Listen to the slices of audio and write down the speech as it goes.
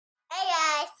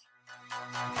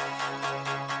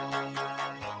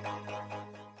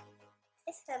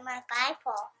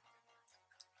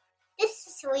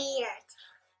weird.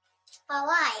 But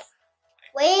why?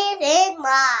 Weird in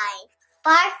life.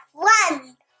 Part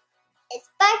 1. It's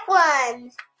part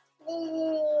 1.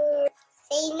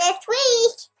 See you next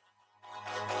week.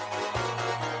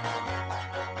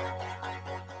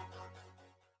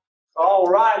 All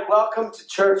right, welcome to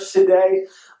church today.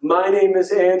 My name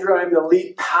is Andrew. I'm the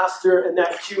lead pastor, and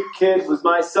that cute kid was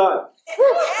my son.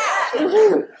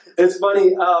 It's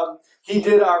funny. He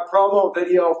did our promo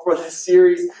video for this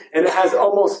series, and it has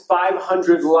almost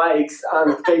 500 likes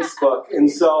on Facebook.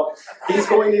 And so he's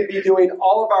going to be doing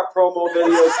all of our promo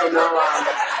videos from now on.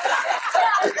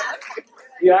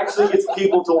 He actually gets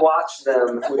people to watch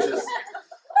them, which is...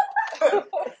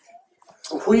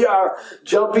 We are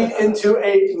jumping into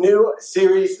a new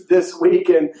series this week,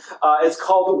 and it's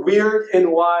called Weird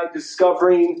and Why,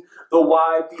 Discovering the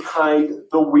Why Behind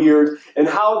the Weird. And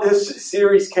how this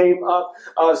series came up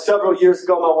several years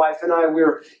ago, my wife and I, we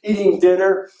were eating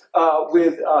dinner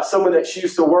with someone that she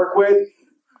used to work with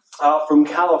from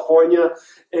California,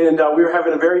 and we were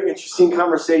having a very interesting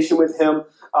conversation with him.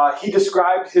 He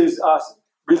described his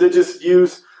religious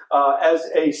views as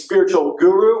a spiritual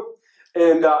guru.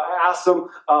 And I asked him,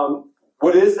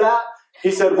 what is that?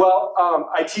 He said, well,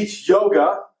 I teach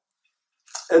yoga.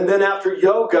 And then after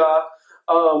yoga,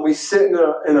 we sit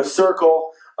in a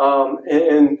circle,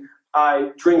 and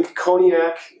I drink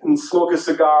cognac and smoke a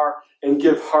cigar and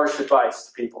give harsh advice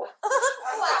to people.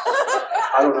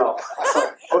 I don't know.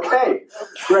 Okay,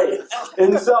 great.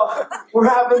 And so we're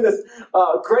having this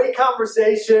great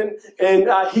conversation, and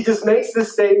he just makes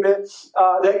this statement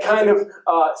that kind of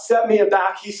set me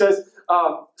aback. He says,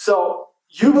 so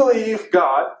you believe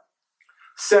God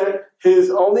sent his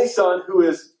only son, who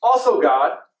is also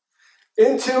God,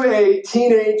 into a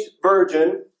teenage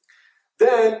virgin.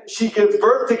 Then she gives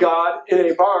birth to God in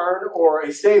a barn or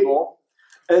a stable.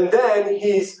 And then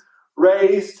he's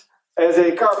raised as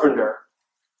a carpenter.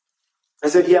 I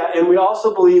said, yeah, and we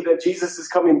also believe that Jesus is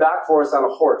coming back for us on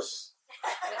a horse.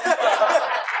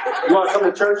 You want to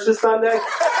come to church this Sunday?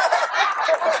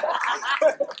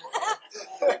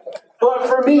 But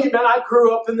for me, man, I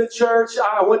grew up in the church.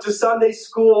 I went to Sunday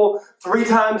school 3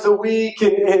 times a week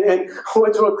and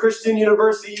went to a Christian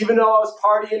university. Even though I was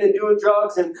partying and doing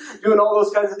drugs and doing all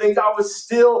those kinds of things, I was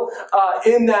still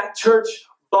in that church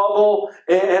bubble,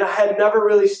 and I had never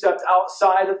really stepped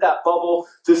outside of that bubble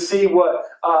to see what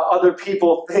other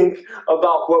people think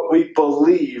about what we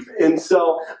believe. And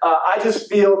so I just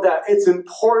feel that it's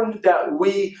important that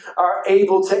we are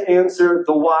able to answer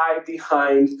the why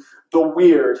behind the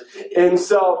weird. And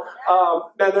so,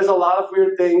 man, there's a lot of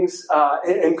weird things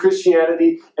in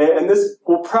Christianity, and this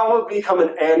will probably become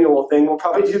an annual thing. We'll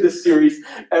probably do this series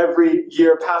every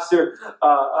year. Pastor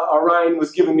Orion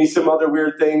was giving me some other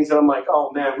weird things, and I'm like,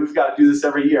 oh man, we've got to do this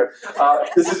every year.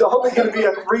 This is only going to be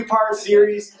a 3-part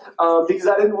series because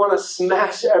I didn't want to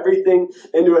smash everything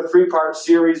into a 3-part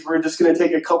series. We're just going to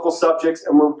take a couple subjects,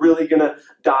 and we're really going to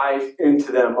dive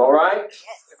into them, all right?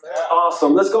 Yes.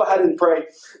 Awesome. Let's go ahead and pray.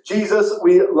 Jesus,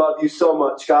 we love you so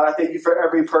much. God, I thank you for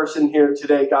every person here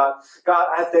today, God. God,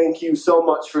 I thank you so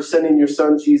much for sending your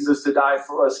son Jesus to die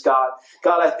for us, God.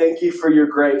 God, I thank you for your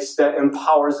grace that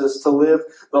empowers us to live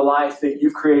the life that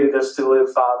you've created us to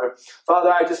live, Father.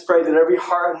 Father, I just pray that every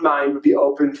heart and mind would be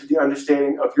open to the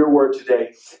understanding of your word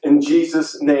today. In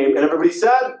Jesus' name. And everybody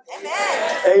said?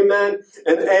 Amen. Amen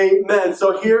and amen.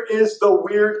 So here is the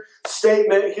weird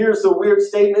statement. Here's the weird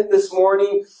statement this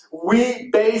morning. We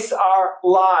base our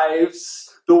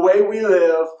lives, the way we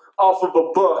live, off of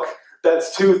a book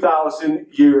that's 2,000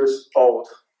 years old.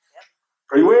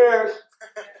 Pretty weird.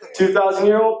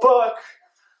 2,000-year-old book.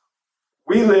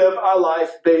 We live our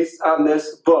life based on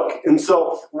this book. And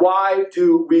so why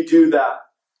do we do that?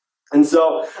 And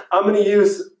so I'm going to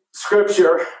use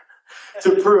scripture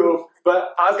to prove,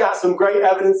 but I've got some great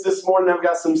evidence this morning. I've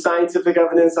got some scientific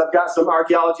evidence. I've got some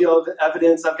archaeological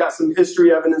evidence. I've got some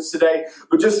history evidence today.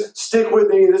 But just stick with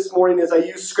me this morning as I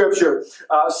use scripture.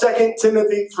 2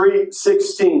 Timothy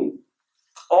 3:16.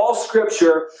 All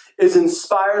scripture is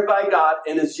inspired by God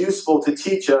and is useful to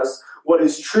teach us what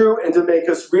is true and to make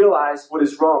us realize what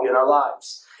is wrong in our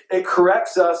lives. It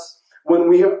corrects us when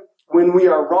we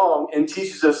are wrong and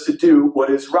teaches us to do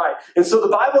what is right. And so the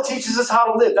Bible teaches us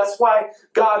how to live. That's why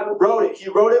God wrote it. He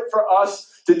wrote it for us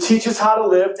to teach us how to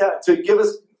live, to give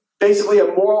us basically a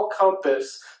moral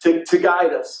compass to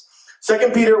guide us.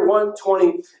 2 Peter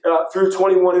 1:20 through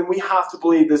 21, and we have to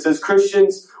believe this. As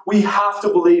Christians, we have to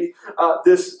believe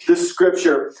this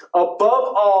scripture.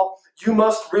 Above all, you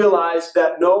must realize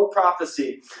that no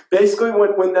prophecy. Basically,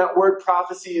 when that word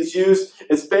prophecy is used,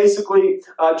 it's basically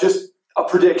just a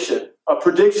prediction. a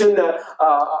prediction that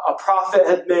a prophet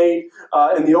had made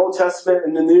in the Old Testament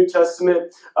and in the New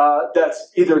Testament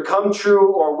that's either come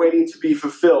true or waiting to be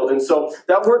fulfilled. And so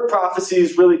that word prophecy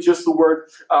is really just the word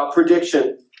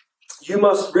prediction. You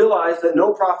must realize that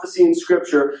no prophecy in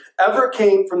Scripture ever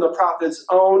came from the prophet's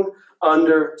own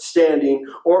understanding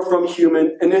or from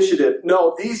human initiative.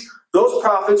 No, those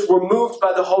prophets were moved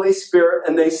by the Holy Spirit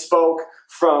and they spoke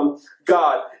from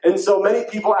God. And so many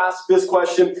people ask this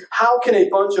question: how can a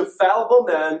bunch of fallible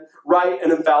men write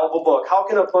an infallible book? How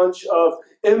can a bunch of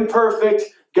imperfect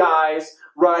guys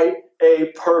write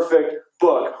a perfect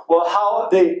book? Well, how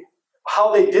they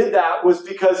did that was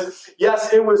because,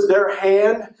 yes, it was their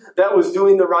hand that was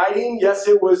doing the writing. Yes,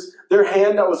 it was their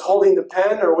hand that was holding the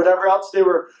pen or whatever else they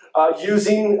were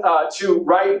using to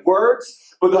write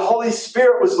words. But the Holy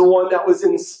Spirit was the one that was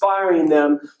inspiring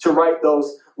them to write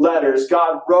those letters.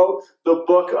 God wrote the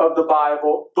books of the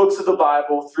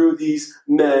Bible through these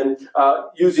men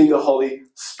using the Holy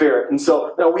Spirit. And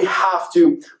so now we have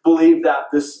to believe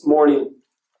that this morning.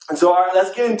 And so, all right,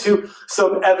 let's get into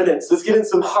some evidence. Let's get into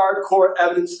some hardcore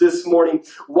evidence this morning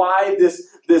why this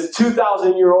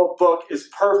 2,000-year-old book is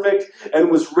perfect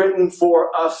and was written for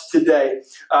us today.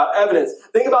 Evidence.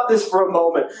 Think about this for a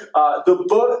moment.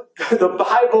 The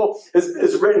Bible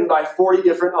is written by 40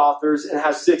 different authors and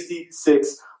has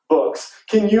 66 books.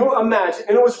 Can you imagine?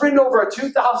 And it was written over a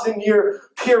 2,000-year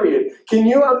period. Can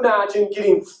you imagine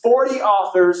getting 40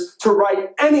 authors to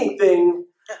write anything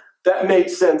that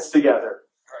makes sense together?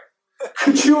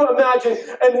 Could you imagine,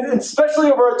 and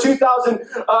especially over a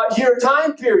 2,000-year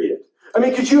time period? I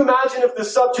mean, could you imagine if the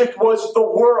subject was the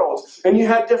world and you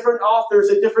had different authors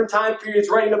at different time periods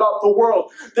writing about the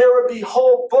world? There would be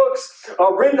whole books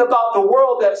written about the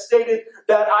world that stated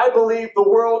that I believe the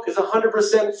world is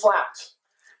 100% flat.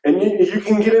 And you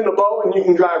can get in a boat and you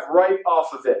can drive right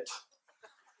off of it.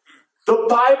 The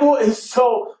Bible is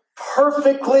so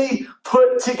perfectly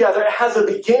put together. It has a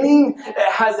beginning,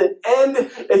 it has an end,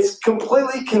 it's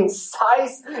completely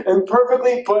concise and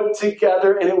perfectly put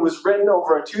together, and it was written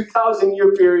over a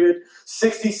 2,000-year period,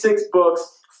 66 books,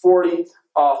 40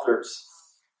 authors.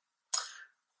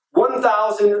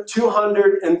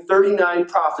 1,239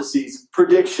 prophecies,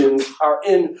 predictions are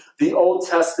in the Old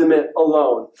Testament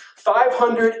alone.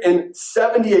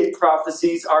 578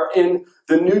 prophecies are in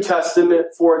the New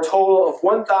Testament for a total of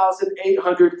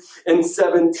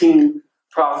 1,817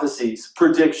 prophecies,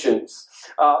 predictions.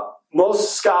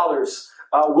 Most scholars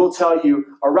will tell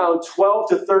you around 12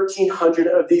 to 1,300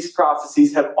 of these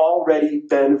prophecies have already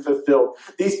been fulfilled.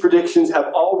 These predictions have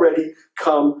already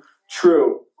come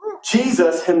true.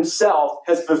 Jesus himself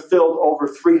has fulfilled over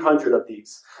 300 of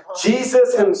these.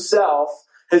 Jesus himself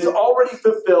has already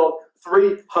fulfilled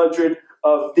 300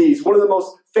 of these. One of the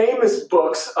most famous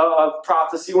books of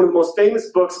prophecy, one of the most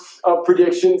famous books of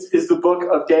predictions is the book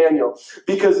of Daniel.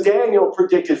 Because Daniel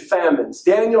predicted famines.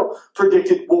 Daniel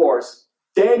predicted wars.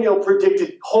 Daniel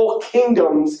predicted whole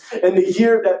kingdoms in the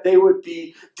year that they would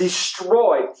be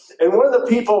destroyed. And one of the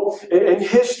people in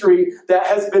history that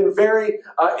has been very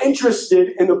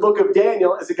interested in the book of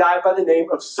Daniel is a guy by the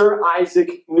name of Sir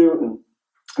Isaac Newton.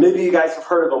 Maybe you guys have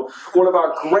heard of him. One of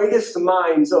our greatest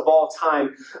minds of all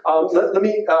time. Let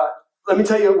me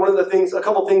tell you a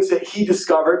couple things that he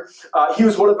discovered. He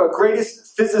was one of our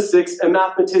greatest physicists and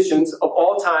mathematicians of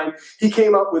all time. He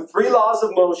came up with 3 laws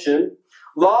of motion,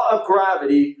 law of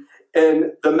gravity,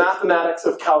 and the mathematics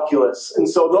of calculus. And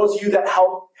so those of you that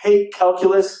hate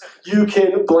calculus, you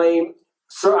can blame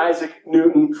Sir Isaac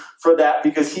Newton for that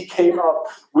because he came up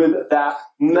with that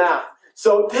math.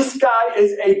 So this guy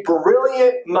is a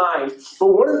brilliant mind. But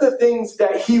one of the things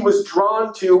that he was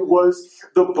drawn to was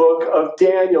the book of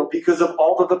Daniel because of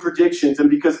all of the predictions and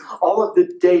because all of the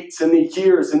dates and the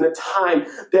years and the time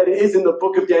that it is in the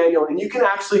book of Daniel. And you can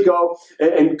actually go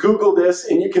and Google this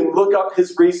and you can look up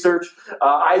his research,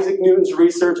 Isaac Newton's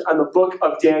research on the book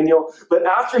of Daniel. But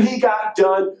after he got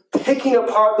done picking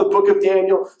apart the book of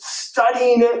Daniel,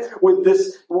 studying it with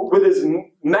his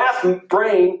math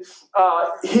brain,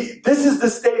 this is the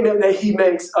statement that he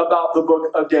makes about the book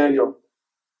of Daniel.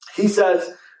 He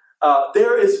says,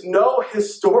 there is no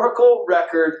historical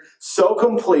record so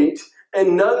complete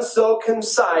and none so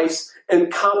concise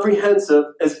and comprehensive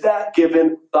as that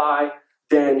given by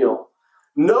Daniel.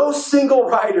 No single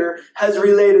writer has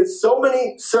related so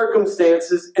many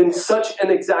circumstances in such an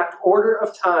exact order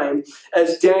of time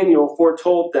as Daniel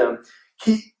foretold them.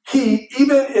 He,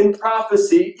 even in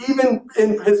prophecy, even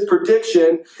in his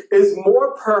prediction, is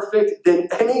more perfect than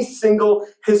any single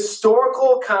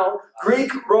historical account,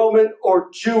 Greek, Roman, or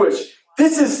Jewish,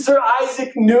 This is Sir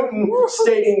Isaac Newton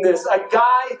stating this, a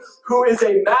guy who is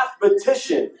a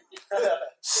mathematician,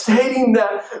 stating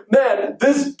that, man,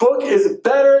 this book is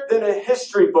better than a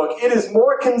history book. It is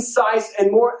more concise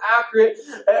and more accurate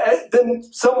than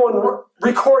someone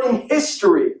recording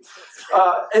history.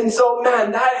 And so,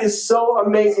 man, that is so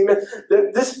amazing. Man,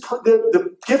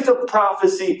 the gift of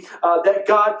prophecy that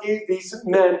God gave these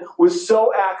men was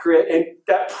so accurate, and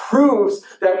that proves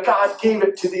that God gave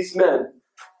it to these men.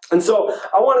 And so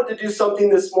I wanted to do something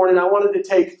this morning. I wanted to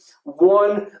take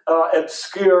one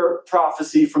obscure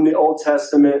prophecy from the Old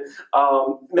Testament,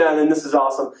 man, and this is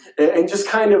awesome, and just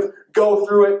kind of go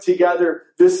through it together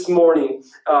this morning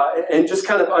and just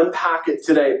kind of unpack it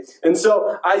today. And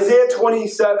so Isaiah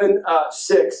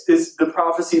 27:6 is the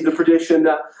prophecy, the prediction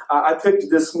that I picked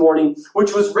this morning,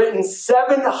 which was written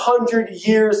 700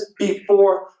 years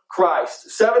before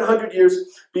Christ. 700 years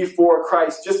before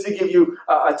Christ, just to give you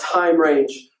a time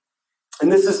range. And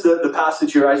this is the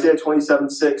passage here, Isaiah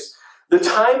 27:6. The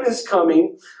time is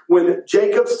coming when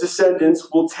Jacob's descendants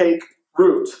will take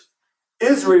root.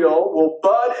 Israel will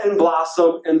bud and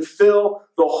blossom and fill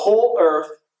the whole earth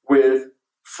with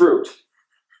fruit.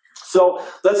 So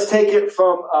let's take it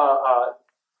from a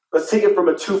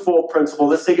twofold principle.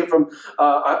 Let's take it from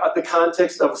the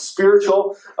context of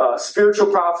spiritual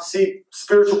prophecy,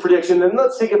 spiritual prediction, and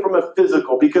let's take it from a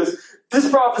physical, because this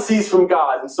prophecy is from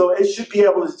God, and so it should be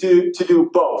able to do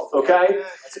both, okay?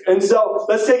 And so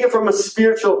let's take it from a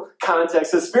spiritual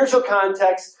context. The spiritual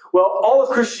context, well, all of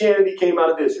Christianity came out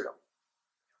of Israel.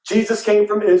 Jesus came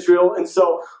from Israel, and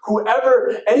so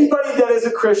anybody that is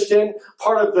a Christian,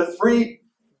 part of the 3.2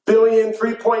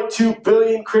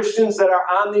 billion Christians that are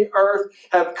on the earth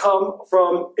have come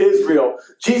from Israel.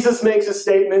 Jesus makes a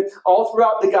statement all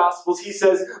throughout the Gospels. He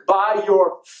says, by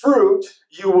your fruit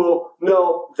you will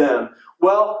know them.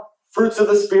 Well, fruits of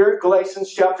the Spirit,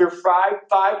 Galatians chapter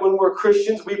 5, when we're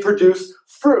Christians, we produce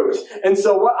fruit. And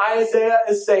so what Isaiah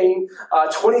is saying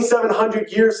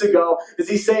 2,700 years ago is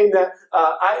he's saying that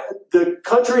the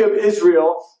country of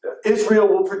Israel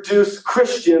will produce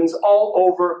Christians all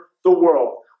over the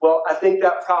world. Well, I think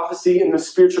that prophecy in the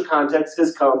spiritual context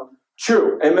has come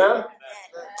true. Amen?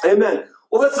 Amen.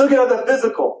 Well, let's look at the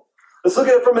physical. Let's look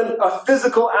at it from a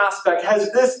physical aspect.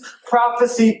 Has this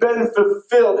prophecy been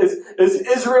fulfilled? Is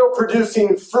Israel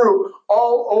producing fruit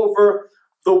all over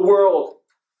the world?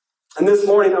 And this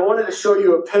morning, I wanted to show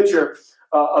you a picture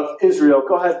of Israel.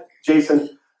 Go ahead,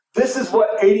 Jason. This is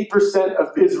what 80%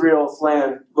 of Israel's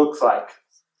land looks like.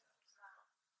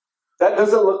 That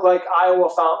doesn't look like Iowa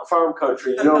farm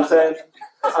country, you know what I'm saying?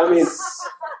 I mean,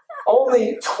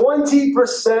 only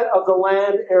 20% of the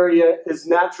land area is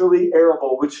naturally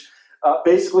arable, which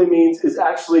basically means is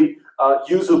actually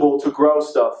usable to grow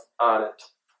stuff on it.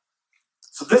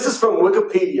 So this is from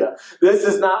Wikipedia. This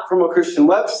is not from a Christian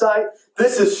website.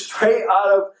 This is straight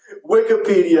out of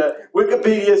Wikipedia.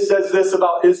 Wikipedia says this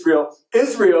about Israel.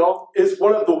 Israel is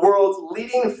one of the world's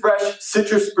leading fresh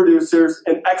citrus producers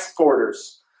and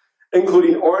exporters,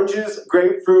 including oranges,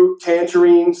 grapefruit,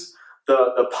 tangerines,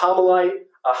 the pomelite,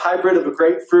 a hybrid of a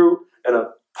grapefruit and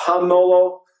a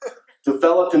pomelo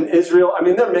developed in Israel. I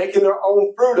mean, they're making their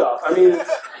own fruit up. I mean,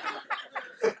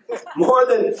 more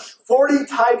than 40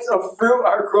 types of fruit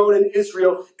are grown in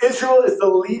Israel. Israel is the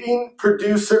leading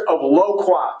producer of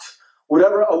loquat.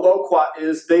 Whatever a loquat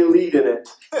is, they lead in it,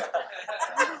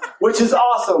 which is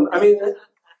awesome. I mean,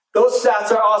 those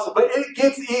stats are awesome, but it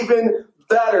gets even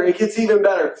better. It gets even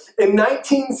better. In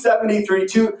 1973,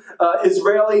 two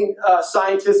Israeli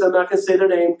scientists, I'm not going to say their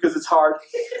name because it's hard,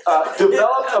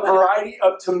 developed a variety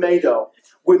of tomato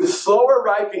with slower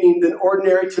ripening than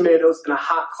ordinary tomatoes in a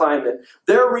hot climate.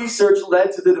 Their research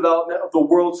led to the development of the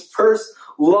world's first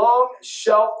long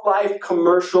shelf life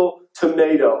commercial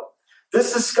tomato.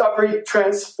 This discovery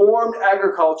transformed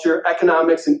agriculture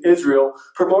economics in Israel,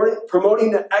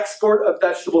 promoting the export of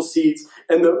vegetable seeds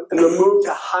and the move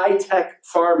to high-tech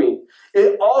farming.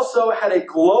 It also had a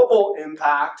global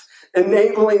impact,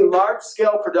 enabling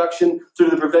large-scale production through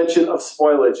the prevention of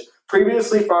spoilage.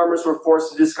 Previously, farmers were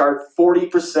forced to discard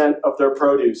 40% of their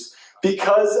produce.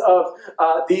 Because of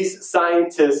these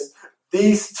scientists,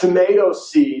 these tomato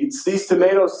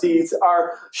seeds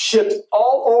are shipped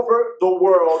all over the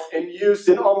world and used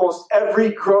in almost every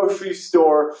grocery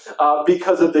store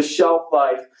because of the shelf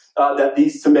life that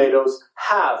these tomatoes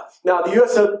have. Now,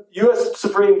 the U.S.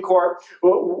 Supreme Court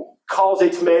calls a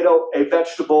tomato a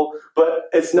vegetable, but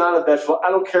it's not a vegetable. I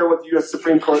don't care what the U.S.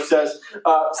 Supreme Court says.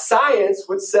 Science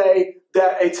would say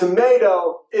that a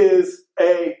tomato is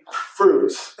a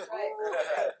fruit.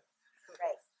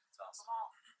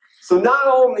 So not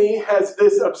only has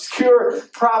this obscure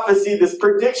prophecy, this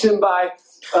prediction by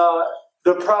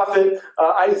the prophet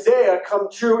Isaiah come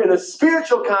true in a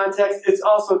spiritual context, it's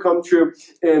also come true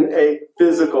in a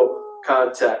physical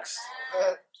context.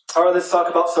 All right, let's talk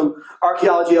about some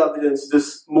archaeology evidence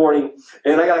this morning.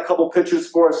 And I got a couple pictures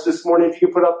for us this morning. If you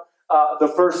can put up the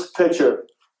first picture.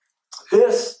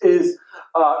 This is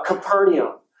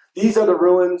Capernaum. These are the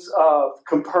ruins of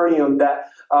Capernaum that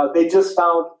they just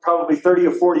found probably 30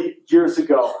 or 40 years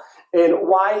ago. And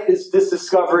why is this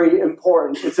discovery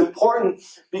important? It's important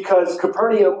because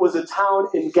Capernaum was a town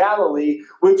in Galilee,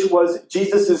 which was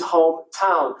Jesus'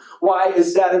 hometown. Why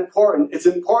is that important? It's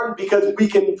important because we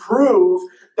can prove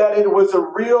that it was a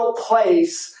real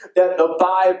place that the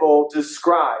Bible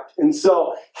described. And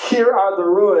so here are the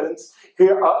ruins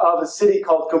here of a city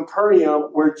called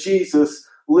Capernaum where Jesus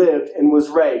lived and was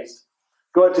raised.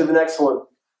 Go ahead to the next one.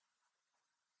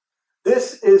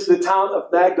 This is the town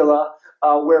of Magdala,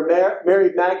 where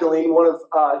Mary Magdalene, one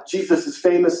of Jesus'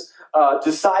 famous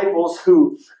disciples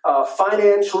who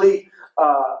financially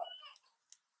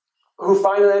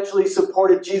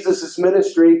supported Jesus'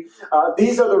 ministry.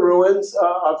 These are the ruins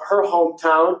of her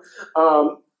hometown.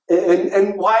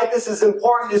 And why this is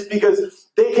important is because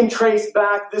they can trace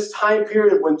back this time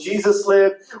period of when Jesus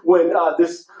lived, when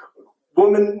this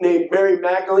woman named Mary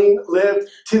Magdalene lived,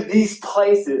 to these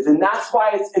places. And that's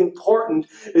why it's important,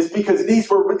 is because these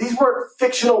weren't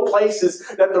fictional places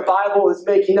that the Bible is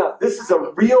making up. This is a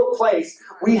real place.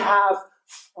 We have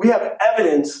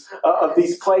evidence of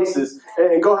these places.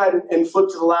 And go ahead and flip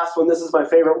to the last one. This is my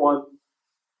favorite one.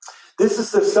 This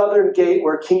is the southern gate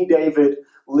where King David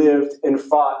lived and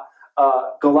fought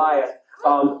Goliath.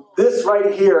 This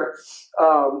right here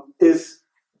is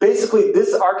basically,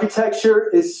 this architecture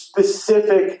is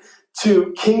specific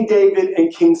to King David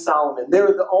and King Solomon. They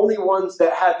were the only ones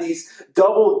that had these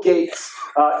double gates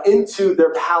into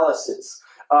their palaces.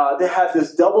 They had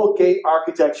this double gate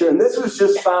architecture, and this was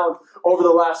just found over the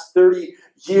last 30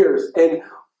 years. And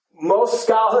most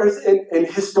scholars and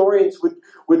historians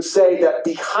would say that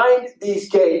behind these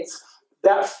gates,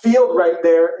 that field right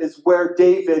there is where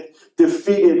David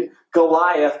defeated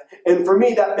Goliath. And for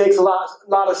me, that makes a lot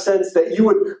of sense, that you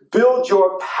would build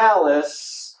your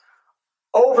palace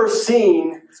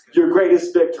overseeing your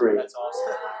greatest victory. That's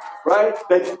awesome. Right?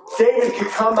 That David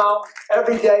could come out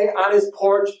every day on his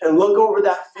porch and look over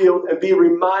that field and be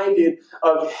reminded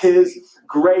of his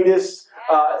greatest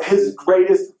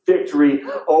victory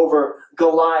over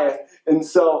Goliath. And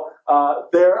so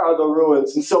there are the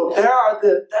ruins. And so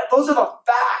those are the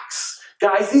facts.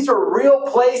 Guys, these are real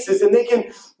places, and they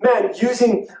can,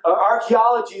 using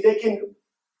archaeology, they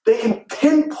can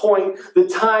pinpoint the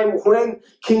time when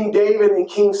King David and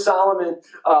King Solomon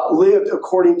lived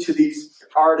according to these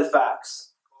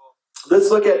artifacts. Let's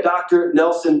look at Dr.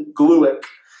 Nelson Glueck.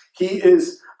 He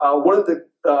is one of the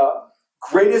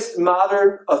greatest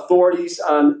modern authorities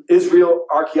on Israel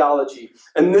archaeology.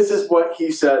 And this is what he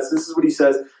says.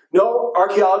 No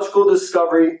archaeological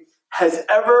discovery has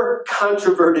ever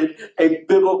controverted a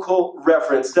biblical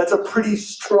reference. That's a pretty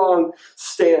strong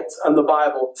stance on the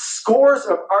Bible. Scores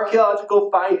of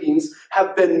archaeological findings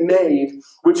have been made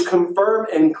which confirm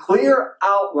in clear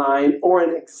outline or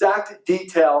in exact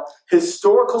detail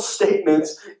historical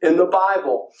statements in the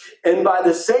Bible. And by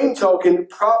the same token,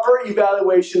 proper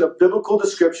evaluation of biblical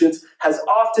descriptions has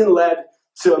often led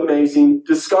to amazing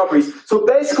discoveries. So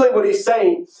basically what he's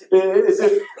saying is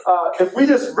if we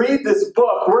just read this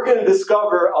book, we're going to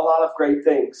discover a lot of great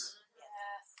things.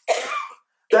 Yes.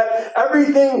 That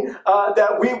everything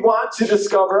that we want to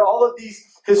discover, all of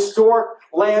these historic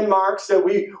landmarks that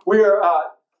we're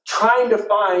trying to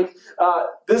find,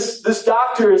 this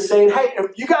doctor is saying, hey,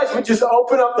 if you guys would just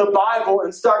open up the Bible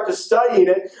and start to studying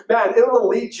it, it will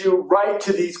lead you right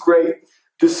to these great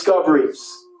discoveries.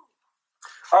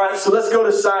 All right, so let's go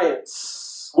to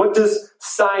science. What does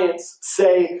science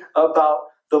say about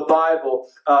the Bible?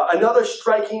 Another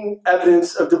striking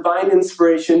evidence of divine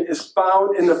inspiration is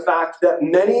found in the fact that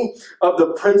many of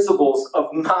the principles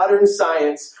of modern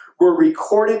science were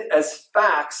recorded as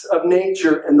facts of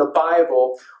nature in the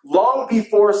Bible long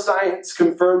before science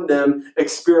confirmed them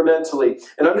experimentally.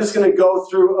 And I'm just going to go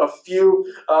through a few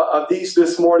of these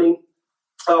this morning.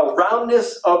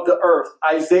 Roundness of the earth,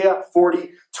 Isaiah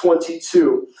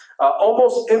 40:22.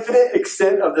 Almost infinite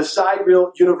extent of the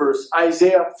sidereal universe,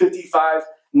 Isaiah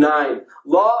 55:9.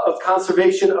 Law of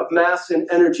conservation of mass and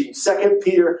energy, 2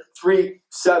 Peter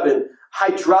 3:7.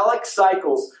 Hydraulic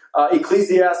cycles,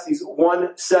 Ecclesiastes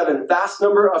 1:7. Vast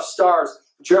number of stars,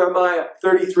 Jeremiah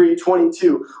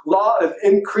 33:22. Law of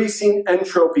increasing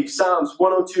entropy, Psalms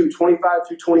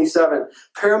 102:25-27.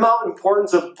 Paramount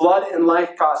importance of blood and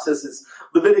life processes,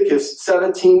 Leviticus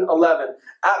 17:11.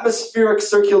 Atmospheric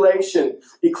circulation,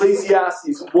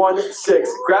 Ecclesiastes 1:6.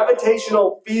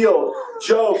 Gravitational field,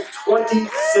 Job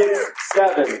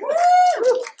 26:7.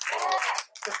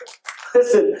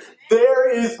 Listen, there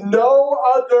is no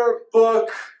other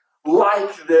book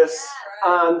like this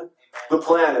on the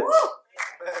planet.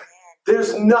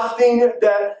 There's nothing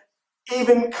that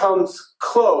even comes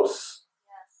close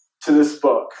to this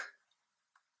book.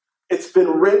 It's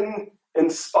been written,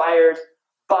 inspired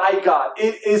by God.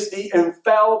 It is the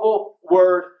infallible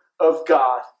Word of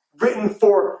God, written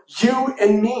for you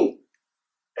and me.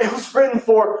 It was written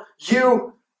for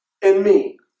you and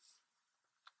me.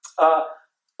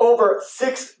 Over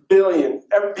 6 billion,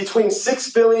 between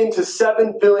 6 billion to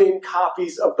 7 billion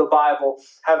copies of the Bible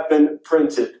have been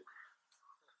printed.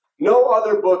 No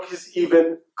other book is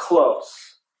even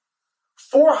close.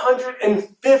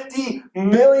 450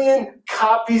 million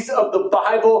copies of the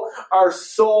Bible are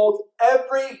sold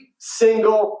every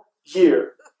single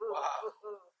year.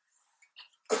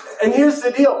 And here's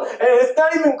the deal. And it's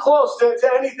not even close to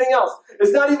anything else.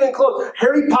 It's not even close.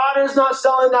 Harry Potter's not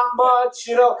selling that much.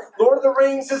 Lord of the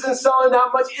Rings isn't selling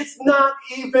that much. It's not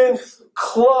even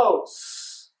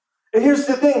close. And here's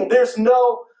the thing. There's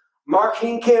no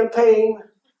marketing campaign.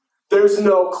 There's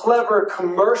no clever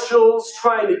commercials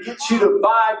trying to get you to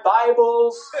buy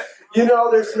Bibles.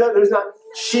 There's not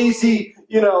cheesy,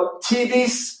 TV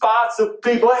spots of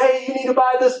people, hey, you need to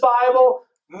buy this Bible.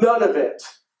 None of it.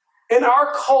 In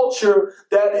our culture,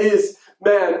 that is,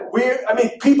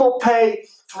 people pay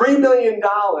 $3 million.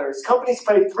 Companies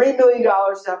pay $3 million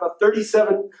to have a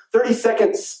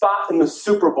 30-second spot in the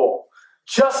Super Bowl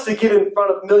just to get in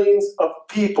front of millions of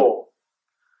people.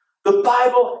 The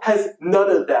Bible has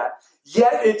none of that,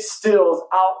 yet it still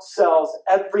outsells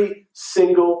every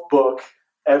single book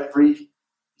every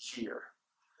year.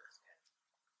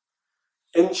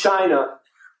 In China,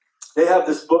 they have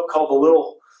this book called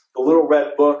The Little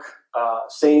Red Book,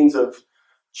 sayings of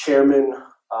Chairman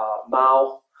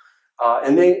Mao,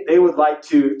 and they would like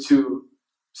to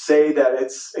say that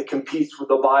it competes with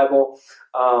the Bible.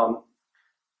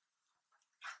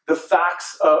 The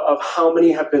facts of how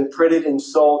many have been printed and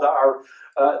sold are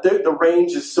the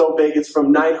range is so big. It's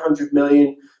from 900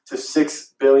 million to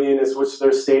 6 billion, is which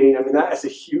they're stating. That is a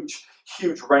huge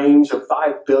range of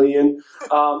 5 billion.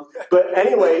 But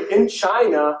anyway, in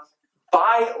China,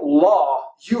 by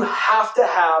law, you have to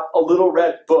have a little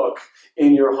red book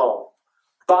in your home.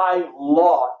 By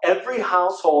law, every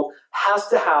household has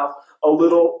to have a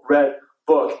little red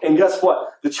book. And guess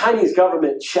what? The Chinese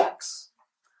government checks.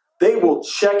 They will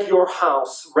check your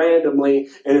house randomly.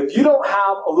 And if you don't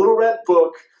have a little red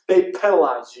book, they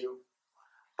penalize you.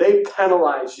 They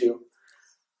penalize you.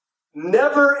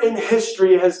 Never in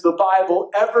history has the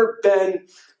Bible ever been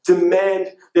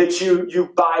demand that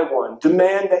you buy one,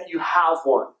 demand that you have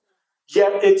one.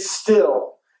 Yet it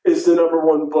still is the number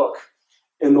one book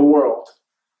in the world.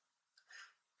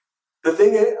 The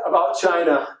thing about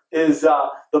China is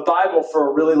the Bible for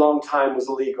a really long time was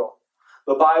illegal.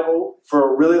 The Bible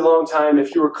for a really long time,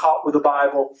 if you were caught with the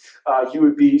Bible, you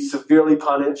would be severely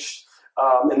punished.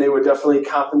 And they would definitely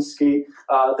confiscate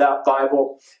that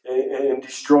Bible and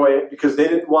destroy it, because they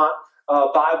didn't want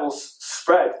Bibles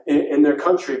spread in their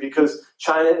country, because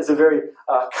China is a very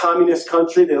communist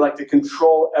country. They like to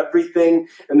control everything,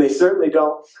 and they certainly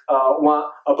don't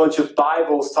want a bunch of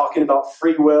Bibles talking about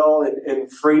free will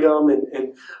and freedom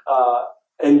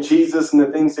and Jesus and the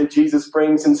things that Jesus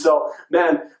brings. And so,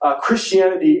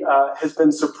 Christianity has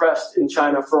been suppressed in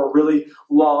China for a really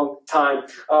long time.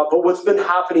 But what's been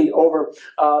happening over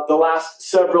the last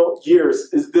several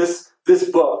years is this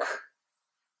book.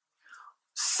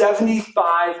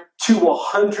 75 to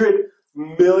 100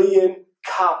 million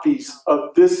copies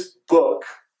of this book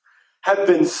have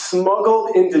been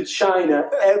smuggled into China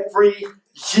every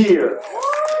year.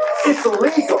 It's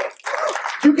illegal.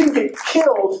 You can get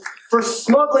killed for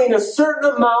smuggling a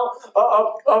certain amount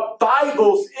of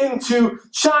Bibles into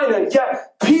China.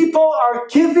 Yet people are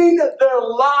giving their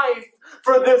life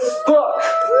for this book.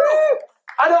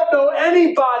 I don't know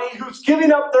anybody who's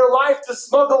giving up their life to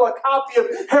smuggle a copy of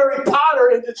Harry Potter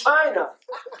into China.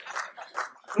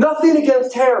 Nothing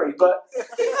against Harry, but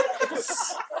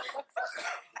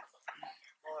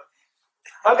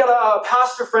I've got a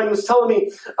pastor friend who's telling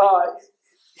me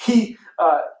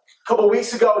a couple of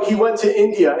weeks ago, he went to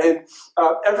India, and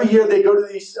every year they go to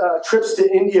these trips to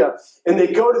India, and they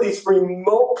go to these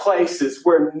remote places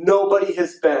where nobody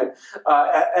has been.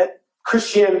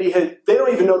 Christianity, they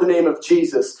don't even know the name of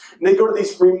Jesus. And they go to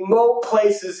these remote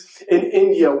places in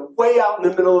India, way out in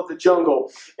the middle of the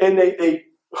jungle, and they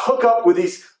hook up with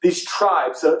these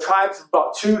tribes, tribes of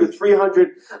about 200 to 300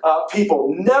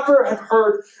 people, never have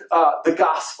heard the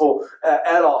gospel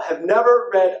at all, have never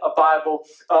read a Bible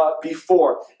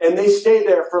before. And they stay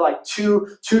there for like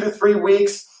 2 to 3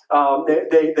 weeks.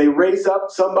 They raise up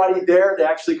somebody there. They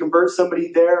actually convert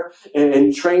somebody there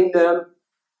and train them.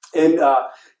 And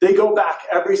they go back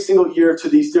every single year to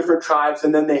these different tribes,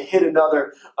 and then they hit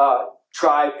another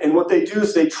tribe. And what they do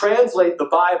is they translate the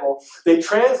Bible. They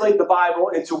translate the Bible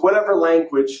into whatever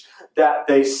language that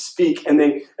they speak. And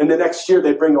the next year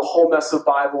they bring a whole mess of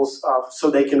Bibles so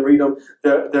they can read them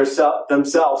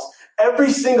themselves.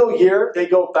 Every single year they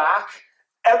go back.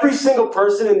 Every single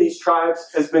person in these tribes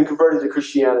has been converted to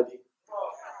Christianity.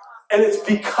 And it's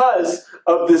because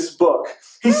of this book.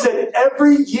 He said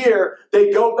every year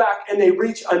they go back and they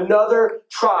reach another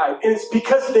tribe. And it's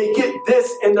because they get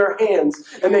this in their hands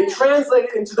and they translate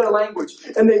it into their language.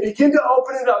 And they begin to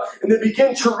open it up and they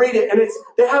begin to read it. And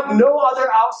they have no other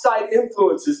outside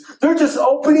influences. They're just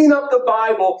opening up the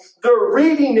Bible. They're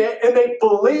reading it and they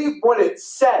believe what it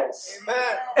says.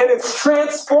 Amen. And it's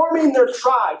transforming their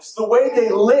tribes, the way they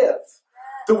live,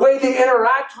 the way they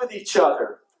interact with each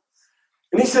other.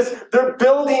 And he says they're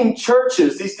building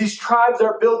churches. These tribes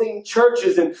are building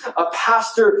churches, and a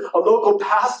local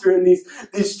pastor in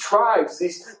these tribes,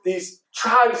 these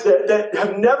tribes that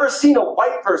have never seen a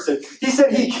white person. He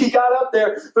said he got up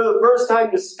there for the first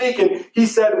time to speak, and he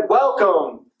said,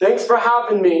 "Welcome, thanks for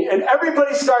having me." And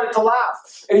everybody started to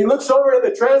laugh. And he looks over at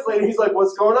the translator, and he's like,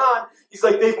 "What's going on?" He's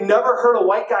like, "They've never heard a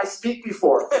white guy speak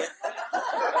before."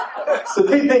 So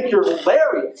they think you're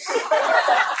hilarious.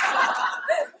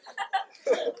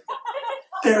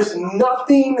 There's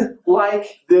nothing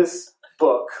like this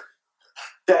book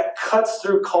that cuts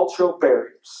through cultural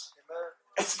barriers.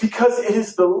 It's because it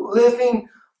is the living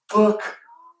book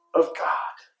of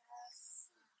God.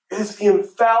 It is the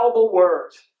infallible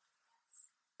word.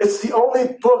 It's the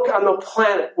only book on the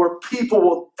planet where people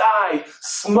will die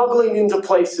smuggling into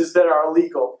places that are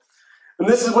illegal. And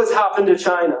this is what's happened to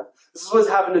China. This is what's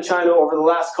happened to China over the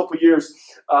last couple of years.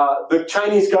 The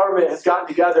Chinese government has gotten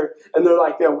together and they're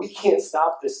like, "No, we can't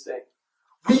stop this thing.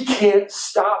 We can't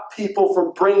stop people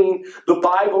from bringing the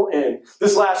Bible in."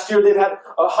 This last year, they've had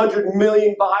 100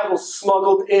 million Bibles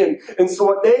smuggled in. And so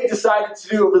what they've decided to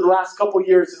do over the last couple of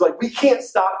years is like, we can't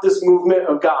stop this movement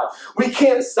of God. We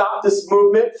can't stop this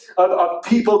movement of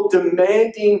people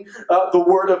demanding the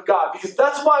Word of God. Because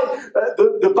that's why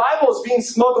the Bible is being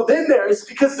smuggled in there. It's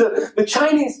because the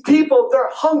Chinese people, they're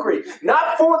hungry.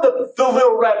 Not for the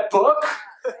little red book.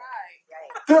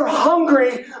 They're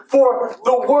hungry for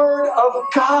the Word of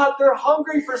God. They're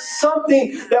hungry for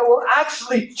something that will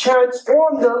actually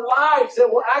transform their lives,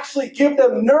 that will actually give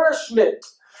them nourishment,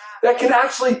 that can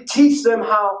actually teach them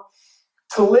how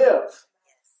to live.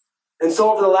 And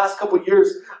so over the last couple of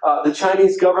years, the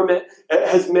Chinese government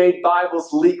has made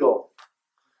Bibles legal.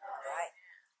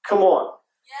 Come on.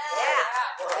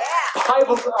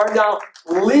 Bibles are now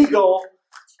legal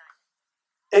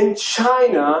in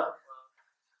China.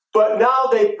 But now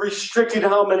they've restricted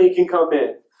how many can come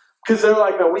in. Because they're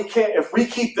like, "No, we can't. If we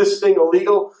keep this thing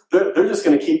illegal, they're just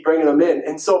going to keep bringing them in."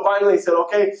 And so finally they said,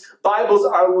 "Okay, Bibles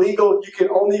are legal. You can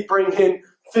only bring in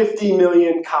 50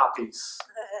 million copies."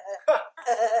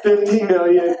 50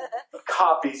 million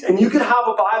copies. And you can have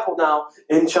a Bible now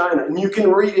in China. And you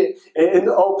can read it in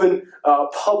the open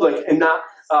public and not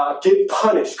get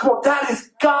punished. Come on, that is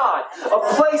God. A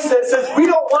place that says we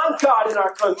don't want God in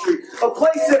our country. A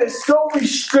place that is so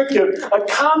restrictive. A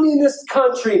communist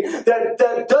country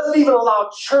that doesn't even allow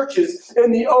churches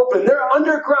in the open. Their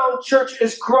underground church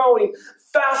is growing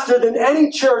faster than any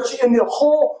church in the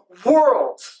whole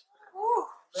world.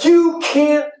 You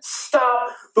can't stop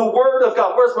the Word of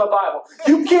God. Where's my Bible?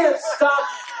 You can't stop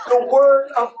the Word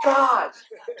of God.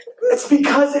 It's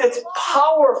because it's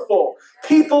powerful.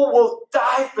 People will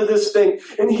die for this thing.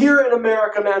 And here in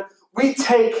America, man, we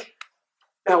take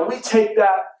that.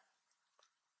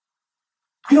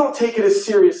 We don't take it as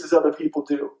serious as other people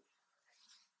do.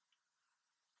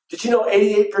 Did you know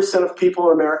 88% of people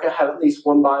in America have at least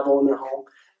one Bible in their home?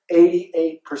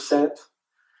 88%.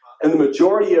 And the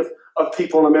majority of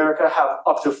people in America have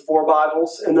up to 4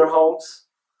 Bibles in their homes.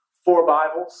 4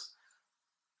 Bibles.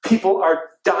 People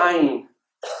are dying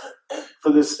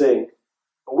for this thing.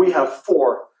 But we have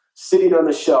 4 sitting on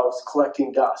the shelves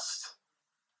collecting dust.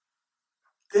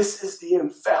 This is the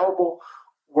infallible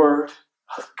Word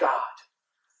of God.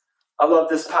 I love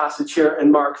this passage here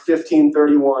in Mark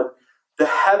 15:31. The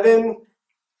heaven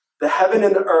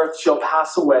and the earth shall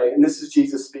pass away. And this is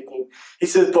Jesus speaking. He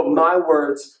says, "But my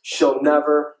words shall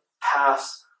never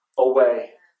pass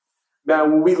away."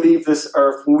 man, when we leave this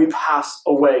earth, when we pass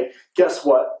away, guess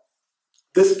what?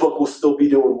 This book will still be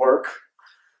doing work.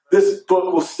 This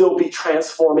book will still be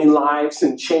transforming lives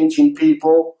and changing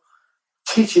people,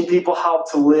 teaching people how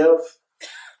to live,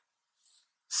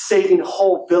 saving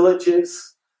whole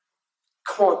villages.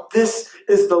 Come on, this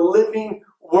is the living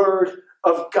Word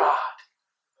of God.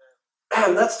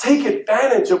 Man, let's take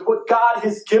advantage of what God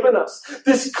has given us.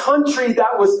 This country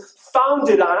that was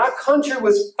founded on, our country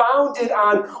was founded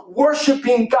on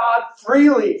worshiping God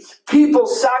freely. People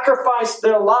sacrificed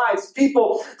their lives.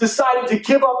 People decided to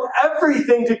give up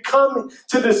everything to come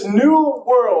to this new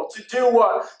world. To do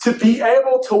what? To be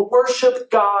able to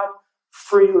worship God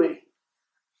freely.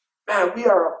 Man, we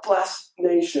are a blessed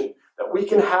nation that we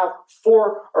can have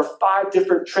 4 or 5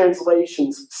 different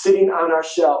translations sitting on our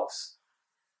shelves.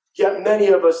 Yet many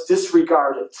of us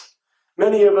disregard it.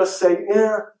 Many of us say,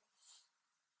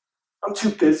 I'm too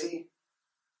busy.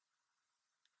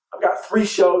 I've got 3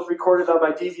 shows recorded on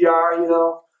my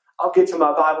DVR, I'll get to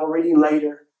my Bible reading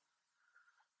later.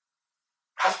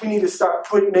 Guys, we need to start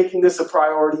making this a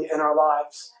priority in our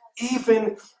lives.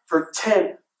 Even for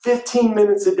 10, 15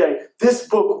 minutes a day, this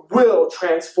book will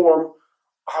transform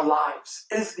our lives.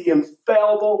 It is the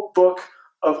infallible book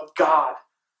of God.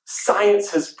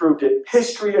 Science has proved it.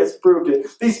 History has proved it.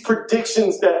 These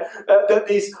predictions that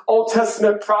these Old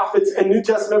Testament prophets and New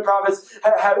Testament prophets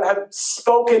have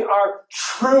spoken are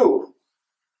true.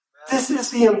 This is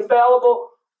the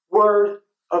infallible Word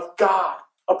of God.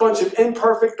 A bunch of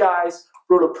imperfect guys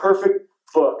wrote a perfect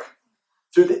book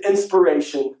through the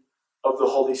inspiration of the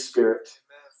Holy Spirit.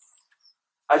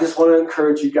 I just want to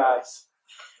encourage you guys.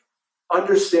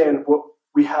 Understand what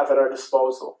we have at our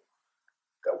disposal.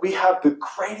 That we have the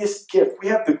greatest gift. We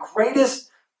have the greatest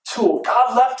tool.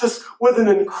 God left us with an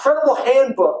incredible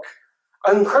handbook,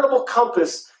 an incredible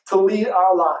compass to lead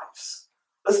our lives.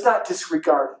 Let's not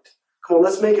disregard it. Come on,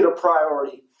 let's make it a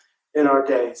priority in our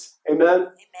days. Amen?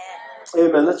 Amen.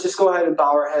 Amen. Let's just go ahead and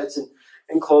bow our heads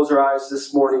and close our eyes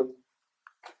this morning.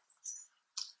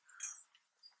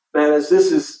 Man, as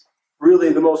this is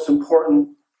really the most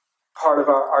important part of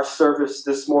our service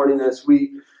this morning, as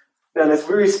we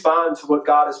respond to what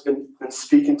God has been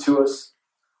speaking to us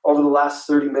over the last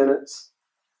 30 minutes.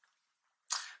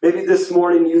 Maybe this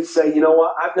morning you'd say, you know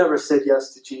what, I've never said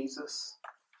yes to Jesus.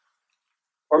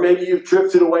 Or maybe you've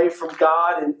drifted away from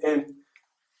God and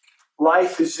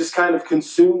life has just kind of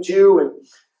consumed you. And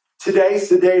today's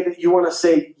the day that you want to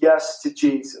say yes to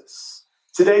Jesus.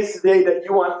 Today's the day that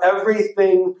you want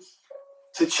everything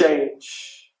to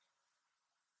change.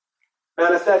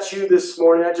 Man, if that's you this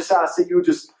morning, I just ask that you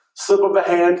just slip of a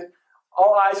hand,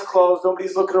 all eyes closed,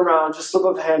 nobody's looking around, just slip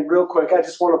of a hand real quick. I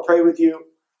just want to pray with you.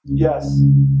 Yes.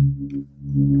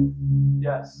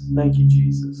 Yes. Thank you,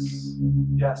 Jesus.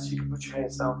 Yes, you can put your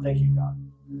hands down. Thank you, God.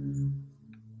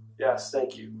 Yes,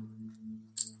 thank you.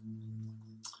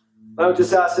 I would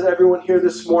just ask that everyone here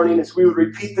this morning, as we would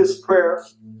repeat this prayer,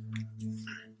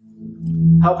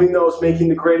 helping those making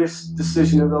the greatest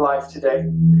decision of their life today.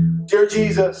 Dear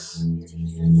Jesus,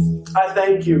 I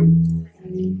thank you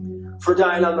for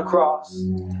dying on the cross,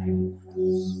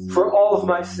 for all of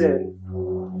my sin.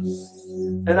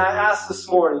 And I ask this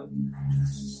morning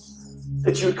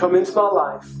that you would come into my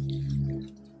life.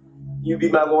 You be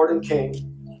my Lord and King.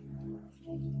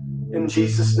 In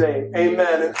Jesus' name,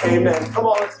 amen and amen. Come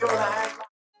on, let's give it a hand.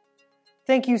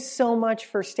 Thank you so much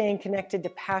for staying connected to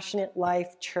Passionate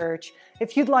Life Church.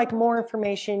 If you'd like more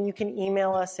information, you can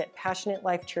email us at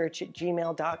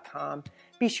passionatelifechurch@gmail.com.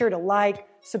 Be sure to like,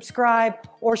 subscribe,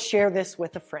 or share this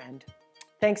with a friend.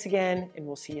 Thanks again, and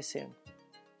we'll see you soon.